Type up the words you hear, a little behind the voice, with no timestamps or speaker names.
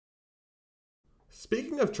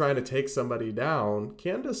Speaking of trying to take somebody down,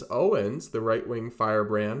 Candace Owens, the right-wing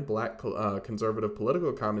firebrand, black conservative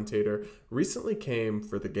political commentator, recently came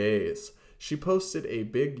for the gays. She posted a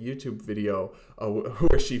big YouTube video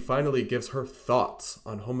where she finally gives her thoughts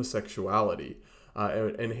on homosexuality.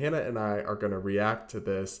 And Hannah and I are going to react to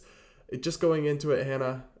this. Just going into it,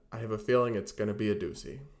 Hannah, I have a feeling it's going to be a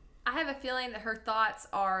doozy. I have a feeling that her thoughts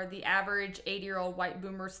are the average 80-year-old white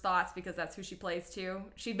boomer's thoughts because that's who she plays to.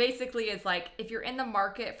 She basically is like, if you're in the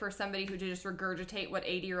market for somebody who just regurgitate what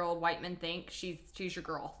 80-year-old white men think, she's your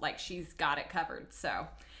girl. Like, she's got it covered. So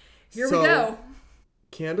here we go.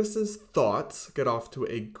 Candace's thoughts get off to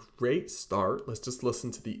a great start. Let's just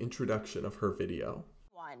listen to the introduction of her video.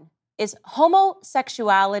 Is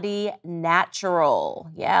homosexuality natural?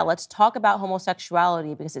 Yeah, let's talk about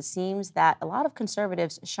homosexuality because it seems that a lot of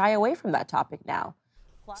conservatives shy away from that topic now.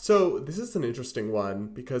 So this is an interesting one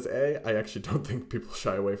because I actually don't think people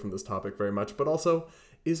shy away from this topic very much, but also,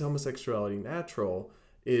 is homosexuality natural?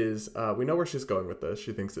 We know where she's going with this.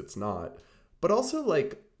 She thinks it's not. But also,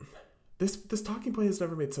 like, this talking point has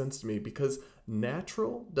never made sense to me because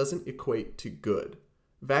natural doesn't equate to good.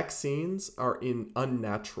 Vaccines are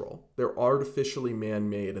unnatural. They're artificially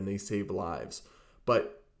man-made and they save lives.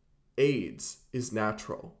 But AIDS is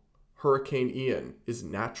natural. Hurricane Ian is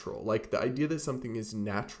natural. Like, the idea that something is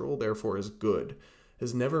natural, therefore is good,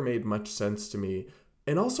 has never made much sense to me.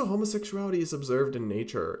 And also, homosexuality is observed in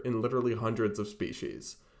nature in literally hundreds of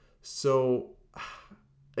species. So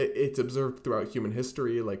it's observed throughout human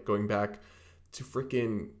history, like going back to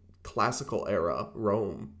freaking classical era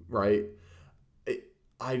Rome, right?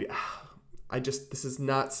 This is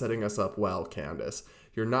not setting us up well, Candace.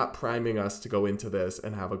 You're not priming us to go into this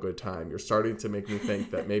and have a good time. You're starting to make me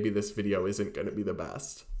think that maybe this video isn't going to be the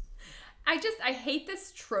best. I hate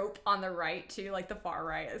this trope on the right too, like the far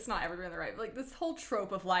right. It's not everybody on the right, but like this whole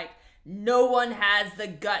trope of like, no one has the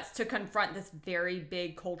guts to confront this very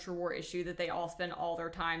big culture war issue that they all spend all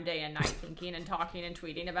their time day and night thinking and talking and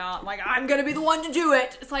tweeting about. Like, I'm going to be the one to do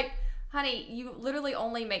it. It's like, honey, you literally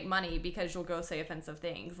only make money because you'll go say offensive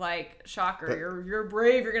things. Like, shocker, you're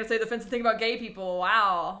brave. You're going to say the offensive thing about gay people.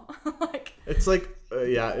 Wow. It's like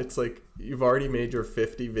you've already made your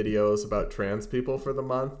 50 videos about trans people for the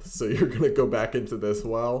month, so you're going to go back into this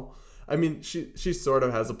well. I mean, she sort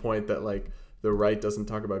of has a point that, like, the right doesn't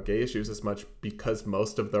talk about gay issues as much because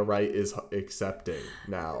most of the right is accepting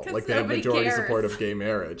now. Like, they have majority support of gay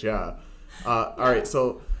marriage. Yeah. All right,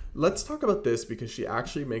 so let's talk about this because she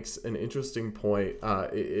actually makes an interesting point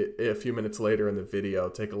a few minutes later in the video.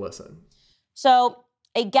 Take a listen. So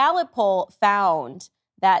a Gallup poll found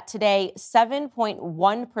that today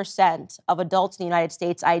 7.1% of adults in the United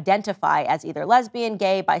States identify as either lesbian,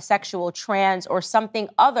 gay, bisexual, trans, or something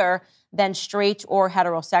other than straight or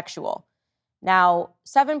heterosexual. Now,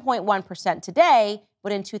 7.1% today,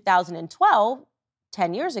 but in 2012,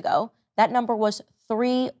 10 years ago, that number was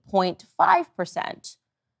 3.5%.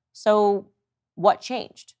 So what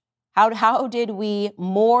changed? How did we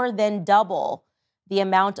more than double the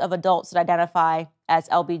amount of adults that identify as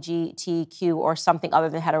LGBTQ or something other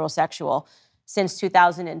than heterosexual since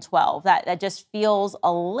 2012? That just feels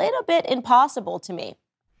a little bit impossible to me.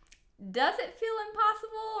 Does it feel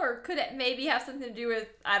impossible, or could it maybe have something to do with,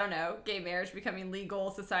 I don't know, gay marriage becoming legal,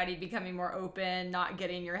 society becoming more open, not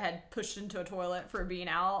getting your head pushed into a toilet for being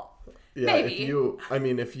out? Yeah, maybe.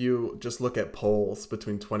 If you just look at polls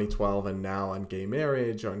between 2012 and now on gay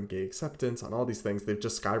marriage, on gay acceptance, on all these things, they've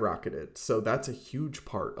just skyrocketed. So that's a huge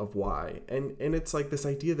part of why. And it's like this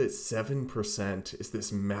idea that 7% is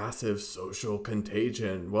this massive social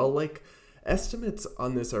contagion. Well, like, estimates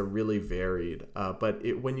on this are really varied, but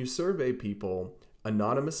when you survey people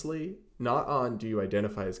anonymously, not on do you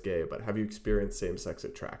identify as gay, but have you experienced same-sex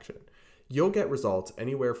attraction, you'll get results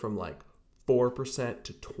anywhere from like 4%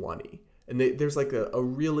 to 20%. And there's like a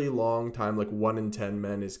really long time, like 1 in 10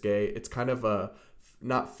 men is gay. It's kind of a,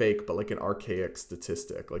 not fake, but like an archaic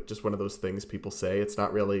statistic, like just one of those things people say. It's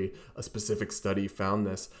not really a specific study found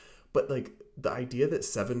this, but like the idea that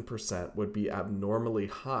 7% would be abnormally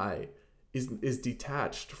high is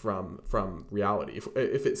detached from reality.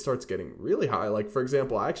 If it starts getting really high, like, for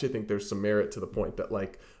example, I actually think there's some merit to the point that,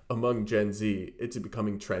 like, among Gen Z, it's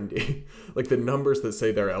becoming trendy. Like, the numbers that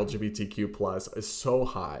say they're LGBTQ plus is so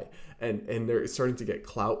high, and they're starting to get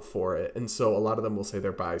clout for it. And so a lot of them will say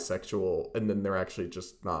they're bisexual, and then they're actually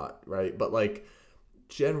just not, right? But, like,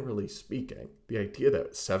 generally speaking, the idea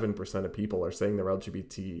that 7% of people are saying they're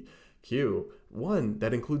LGBTQ, one,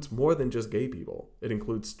 that includes more than just gay people. It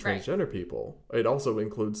includes transgender people. It also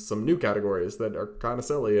includes some new categories that are kind of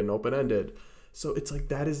silly and open-ended. So it's like,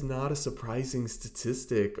 that is not a surprising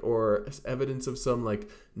statistic or evidence of some like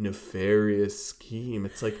nefarious scheme.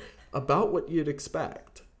 It's like about what you'd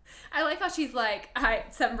expect. I like how she's like,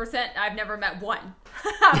 7%, I've never met one.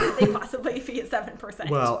 How could they possibly be at 7%?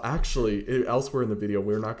 Well, actually, elsewhere in the video,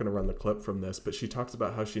 we're not going to run the clip from this, but she talks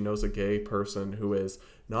about how she knows a gay person who is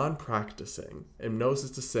non-practicing and knows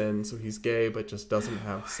it's a sin, so he's gay but just doesn't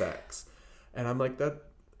have sex. And I'm like,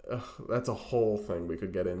 that's a whole thing we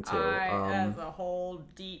could get into. That's a whole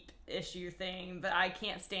deep issue thing, but I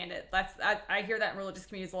can't stand it. I hear that in religious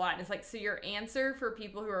communities a lot, and it's like, so your answer for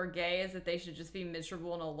people who are gay is that they should just be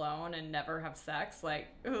miserable and alone and never have sex? Like,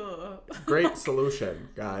 ugh. Great solution,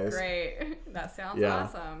 guys. Great. That sounds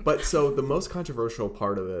awesome. But so the most controversial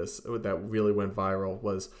part of this that really went viral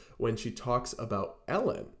was when she talks about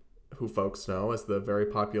Ellen, who folks know as the very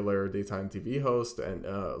popular daytime TV host and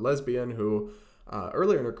lesbian who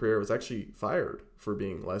earlier in her career was actually fired for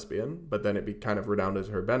being lesbian, but then it kind of redounded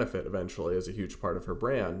to her benefit eventually as a huge part of her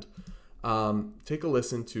brand. Take a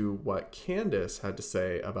listen to what Candace had to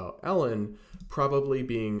say about Ellen probably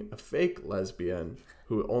being a fake lesbian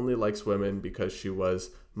who only likes women because she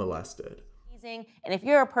was molested. And if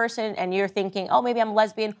you're a person and you're thinking, oh, maybe I'm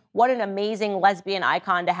lesbian, what an amazing lesbian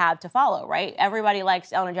icon to have to follow, right? Everybody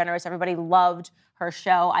likes Ellen DeGeneres. Everybody loved her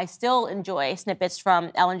show. I still enjoy snippets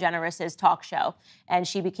from Ellen DeGeneres' talk show, and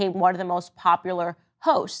she became one of the most popular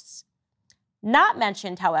hosts. Not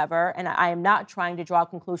mentioned, however, and I am not trying to draw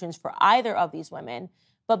conclusions for either of these women,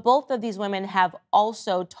 but both of these women have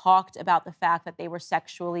also talked about the fact that they were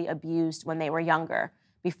sexually abused when they were younger.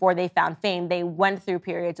 Before they found fame, they went through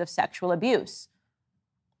periods of sexual abuse.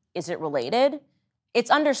 Is it related?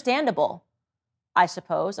 It's understandable, I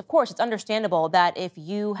suppose. Of course, it's understandable that if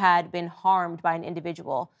you had been harmed by an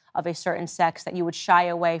individual of a certain sex, that you would shy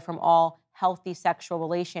away from all healthy sexual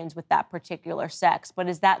relations with that particular sex. But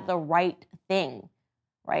is that the right thing,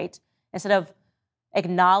 right? Instead of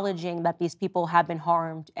acknowledging that these people have been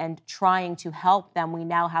harmed and trying to help them, we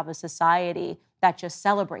now have a society that just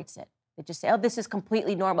celebrates it. They just say, oh, this is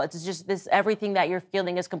completely normal. It's just this, everything that you're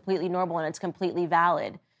feeling is completely normal and it's completely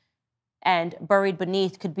valid. And buried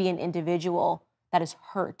beneath could be an individual that is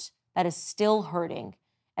hurt, that is still hurting,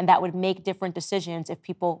 and that would make different decisions if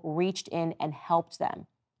people reached in and helped them.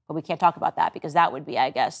 But we can't talk about that because that would be, I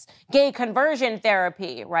guess, gay conversion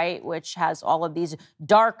therapy, right? Which has all of these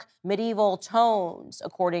dark medieval tones,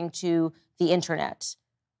 according to the internet,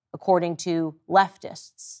 according to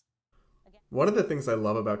leftists. One of the things I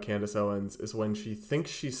love about Candace Owens is when she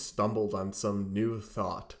thinks she stumbled on some new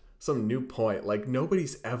thought, some new point. Like,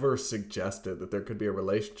 nobody's ever suggested that there could be a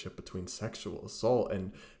relationship between sexual assault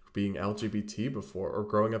and being LGBT before, or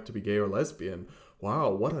growing up to be gay or lesbian.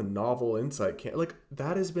 Wow, what a novel insight. Like,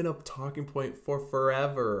 that has been a talking point for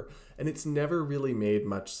forever, and it's never really made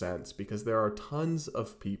much sense because there are tons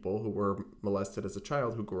of people who were molested as a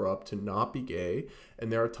child who grew up to not be gay,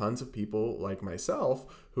 and there are tons of people like myself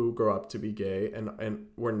who grow up to be gay and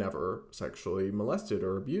were never sexually molested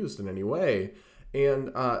or abused in any way.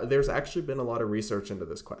 And there's actually been a lot of research into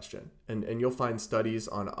this question, and you'll find studies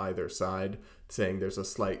on either side saying there's a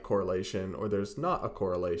slight correlation or there's not a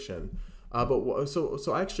correlation.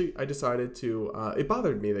 So actually I decided to, it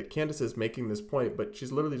bothered me that Candace is making this point, but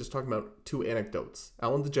she's literally just talking about two anecdotes,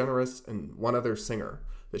 Ellen DeGeneres and one other singer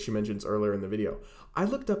that she mentions earlier in the video. I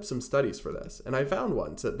looked up some studies for this, and I found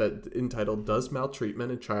one that entitled, Does Maltreatment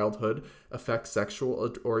in Childhood Affect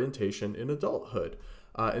Sexual Orientation in Adulthood?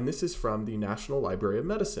 And this is from the National Library of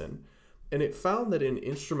Medicine. And it found that in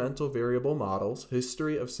instrumental variable models,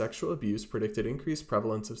 history of sexual abuse predicted increased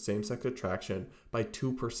prevalence of same-sex attraction by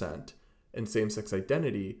 2%. And same-sex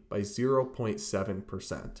identity by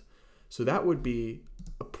 0.7%. So that would be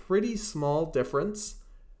a pretty small difference,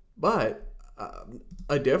 but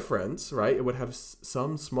a difference, right? It would have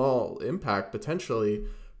some small impact potentially,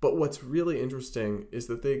 but what's really interesting is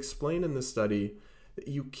that they explain in the study that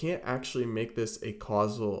you can't actually make this a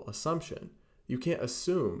causal assumption. You can't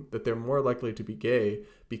assume that they're more likely to be gay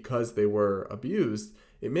because they were abused.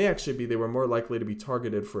 It may actually be they were more likely to be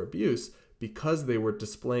targeted for abuse because they were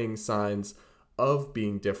displaying signs of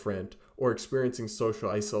being different or experiencing social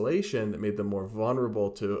isolation that made them more vulnerable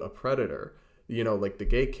to a predator. You know, like the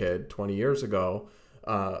gay kid 20 years ago,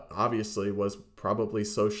 obviously was probably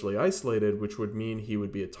socially isolated, which would mean he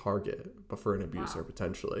would be a target for an abuser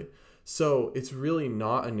potentially. So it's really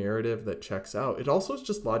not a narrative that checks out. It also is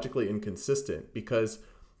just logically inconsistent because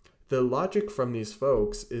the logic from these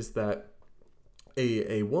folks is that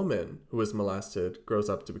a woman who is molested grows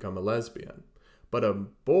up to become a lesbian, but a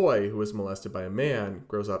boy who is molested by a man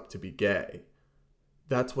grows up to be gay.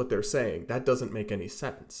 That's what they're saying. That doesn't make any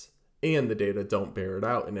sense. and the data don't bear it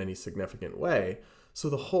out in any significant way. So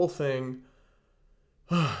the whole thing,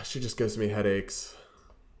 she just gives me headaches.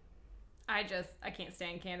 I can't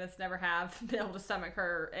stand Candace, never have been able to stomach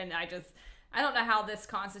her, and I don't know how this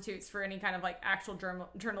constitutes for any kind of like actual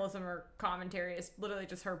journalism or commentary. It's literally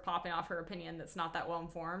just her popping off her opinion that's not that well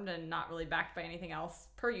informed and not really backed by anything else,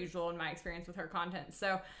 per usual in my experience with her content.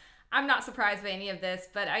 So I'm not surprised by any of this,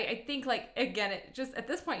 but I think, like, again, it just, at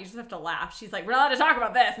this point, you just have to laugh. She's like, we're not allowed to talk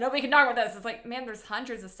about this. Nobody can talk about this. It's like, man, there's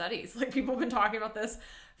hundreds of studies. Like, people have been talking about this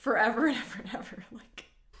forever and ever and ever. Like,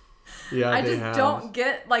 yeah, I just don't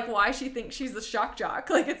get, like, why she thinks she's a shock jock.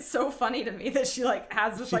 Like, it's so funny to me that she, like,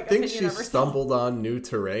 has this, like, opinion of herself. She thinks she stumbled on new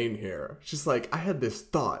terrain here. She's like, I had this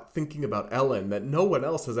thought thinking about Ellen that no one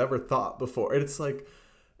else has ever thought before. And it's like,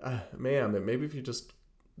 ma'am, maybe if you just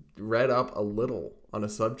read up a little on a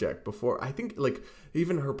subject before. I think, like,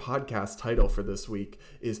 even her podcast title for this week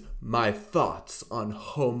is My Thoughts on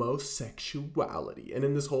Homosexuality. And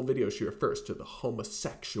in this whole video, she refers to the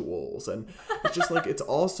homosexuals. And it's just like, it's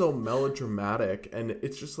all so melodramatic. And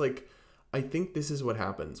it's just like, I think this is what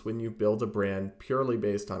happens when you build a brand purely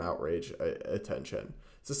based on outrage attention.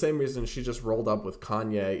 It's the same reason she just rolled up with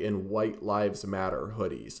Kanye in White Lives Matter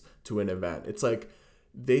hoodies to an event. It's like,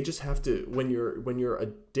 they just have to, when you're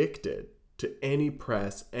addicted to any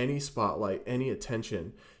press, any spotlight, any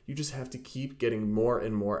attention, you just have to keep getting more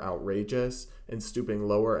and more outrageous and stooping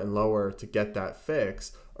lower and lower to get that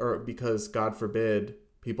fix, or because, God forbid,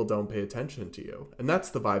 people don't pay attention to you. And that's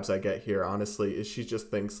the vibes I get here, honestly, is she just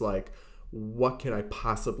thinks like, what can I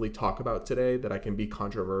possibly talk about today that I can be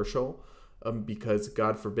controversial? Because,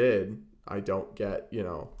 God forbid, I don't get,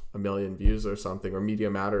 1 million views or something, or Media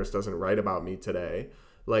Matters doesn't write about me today.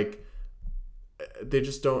 Like, they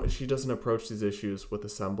just don't, she doesn't approach these issues with a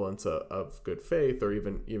semblance of good faith or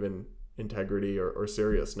even integrity or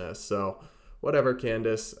seriousness. So whatever,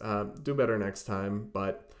 Candace, do better next time.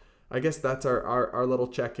 But I guess that's our little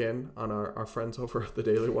check-in on our friends over at the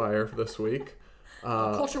Daily Wire for this week.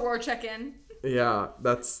 Culture war check-in. Yeah,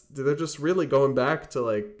 they're just really going back to,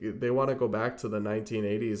 like, they want to go back to the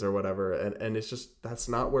 1980s or whatever. And it's just, that's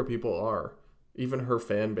not where people are. Even her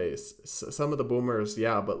fan base. Some of the boomers,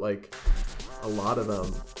 yeah, but like a lot of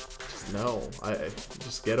them, just no. I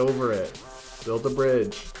just get over it. Build a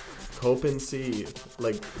bridge. Cope and see.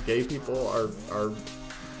 Like, gay people are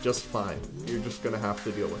just fine. You're just gonna have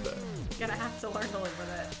to deal with it. You're gonna have to learn to live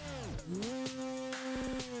with it.